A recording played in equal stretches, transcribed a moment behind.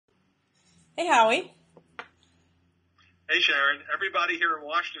Hey, Howie. Hey, Sharon. Everybody here in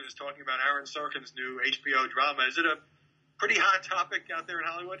Washington is talking about Aaron Sorkin's new HBO drama. Is it a pretty hot topic out there in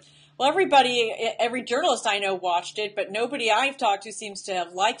Hollywood? Well, every journalist I know watched it, but nobody I've talked to seems to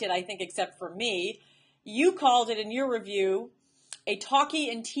have liked it, I think, except for me. You called it in your review a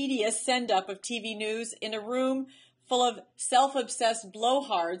talky and tedious send-up of TV news in a room full of self-obsessed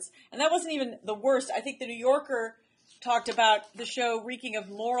blowhards. And that wasn't even the worst. I think the New Yorker talked about the show reeking of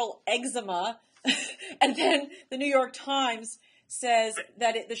moral eczema. And then the New York Times says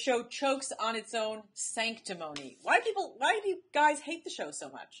that the show chokes on its own sanctimony. Why do you guys hate the show so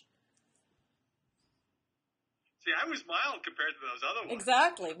much? See, I was mild compared to those other ones.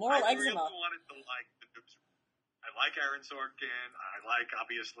 Exactly, moral I eczema. I really wanted to like the Newsroom. I like Aaron Sorkin. I like,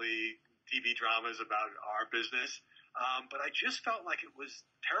 obviously, TV dramas about our business. But I just felt like it was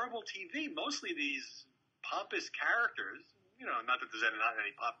terrible TV. Mostly these pompous characters, not that there's not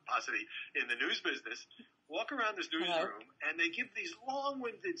any pomposity in the news business, walk around this newsroom and they give these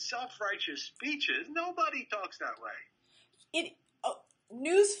long-winded, self-righteous speeches. Nobody talks that way.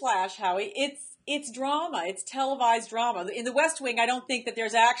 Newsflash, Howie, it's drama. It's televised drama. In the West Wing, I don't think that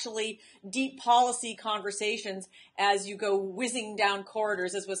there's actually deep policy conversations as you go whizzing down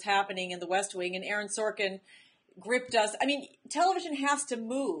corridors, as was happening in the West Wing. And Aaron Sorkin gripped us. I mean, television has to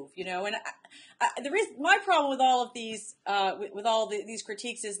move, and my problem with all of these, these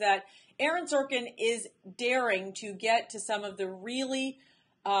critiques is that Aaron Sorkin is daring to get to some of the really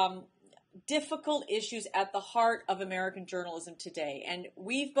difficult issues at the heart of American journalism today. And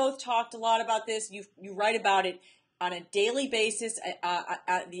we've both talked a lot about this. You write about it on a daily basis,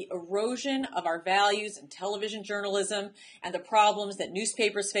 the erosion of our values in television journalism and the problems that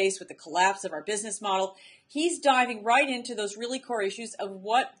newspapers face with the collapse of our business model. He's diving right into those really core issues of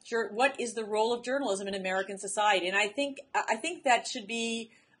what is the role of journalism in American society. And I think that should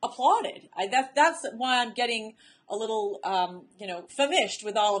be applauded. That's why I'm getting a little, famished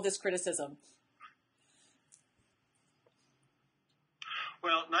with all of this criticism.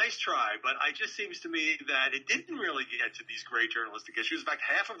 Well, nice try, but it just seems to me that it didn't really get to these great journalistic issues. In fact,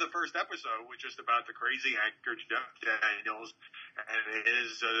 half of the first episode was just about the crazy anchor Jeff Daniels and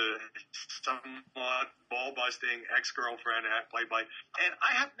his somewhat ball-busting ex-girlfriend played by. And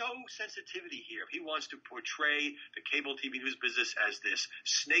I have no sensitivity here. If he wants to portray the cable TV news business as this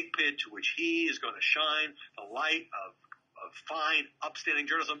snake pit to which he is going to shine the light of fine, upstanding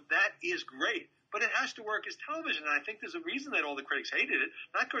journalism, that is great. But it has to work as television, and I think there's a reason that all the critics hated it.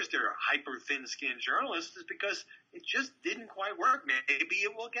 Not because they're hyper thin-skinned journalists, it's because it just didn't quite work. Maybe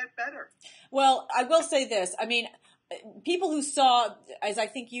it will get better. Well, I will say this. I mean, people who saw, as I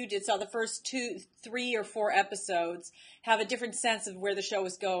think you did, saw the first 2, 3, or 4 episodes have a different sense of where the show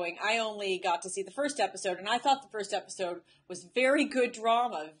is going. I only got to see the first episode, and I thought the first episode was very good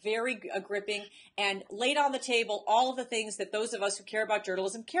drama, very gripping, and laid on the table all of the things that those of us who care about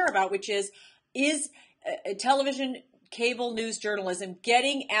journalism care about, which is television, cable news journalism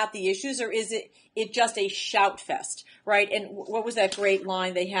getting at the issues, or is it just a shout fest, right? And what was that great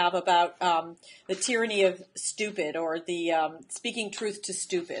line they have about the tyranny of stupid, or the speaking truth to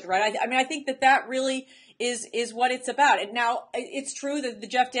stupid, right? I mean, I think that really is what it's about. And now it's true that the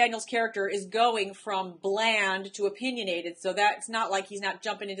Jeff Daniels character is going from bland to opinionated, so that's not like he's not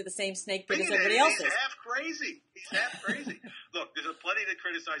jumping into the same snake pit as everybody else is. He's half crazy. Look, there's plenty to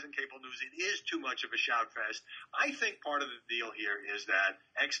criticize in cable news. It is too much of a shout fest. I think part of the deal here is that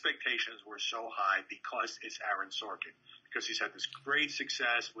expectations were so high because it's Aaron Sorkin. Because he's had this great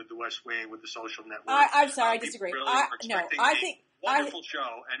success with the West Wing, with the Social Network. I'm sorry, I disagree. I think wonderful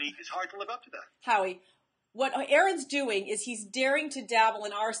show, and it's hard to live up to that. Howie, what Aaron's doing is he's daring to dabble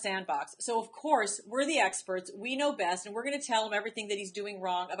in our sandbox. So, of course, we're the experts. We know best, and we're going to tell him everything that he's doing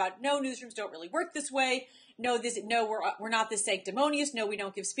wrong about, no, newsrooms don't really work this way. No, we're not this sanctimonious. No, we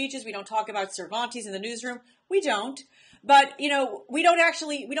don't give speeches. We don't talk about Cervantes in the newsroom. We don't. But, we don't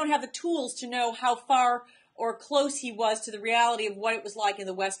have the tools to know how far or close he was to the reality of what it was like in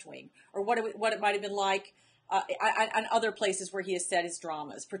the West Wing, or what it might have been like on other places where he has set his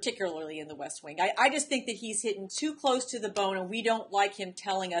dramas, particularly in the West Wing. I just think that he's hitting too close to the bone, and we don't like him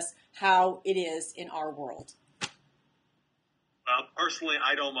telling us how it is in our world. Well, personally,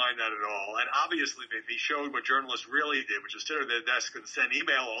 I don't mind that at all. And obviously, if he showed what journalists really did, which is sit at their desk and send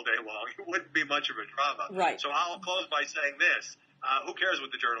email all day long, it wouldn't be much of a drama. Right. So I'll close by saying this. Who cares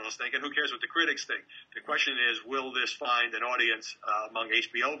what the journalists think, and who cares what the critics think? The question is, will this find an audience among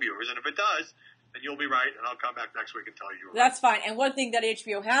HBO viewers? And if it does, then you'll be right, and I'll come back next week and tell you. That's fine. And one thing that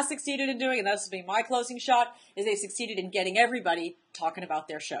HBO has succeeded in doing, and this will be my closing shot, is they've succeeded in getting everybody talking about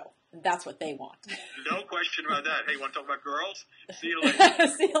their show. And that's what they want. No question about that. Hey, you want to talk about girls? See you later.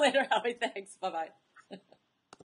 See you later, Howie. Thanks. Thanks. Bye-bye.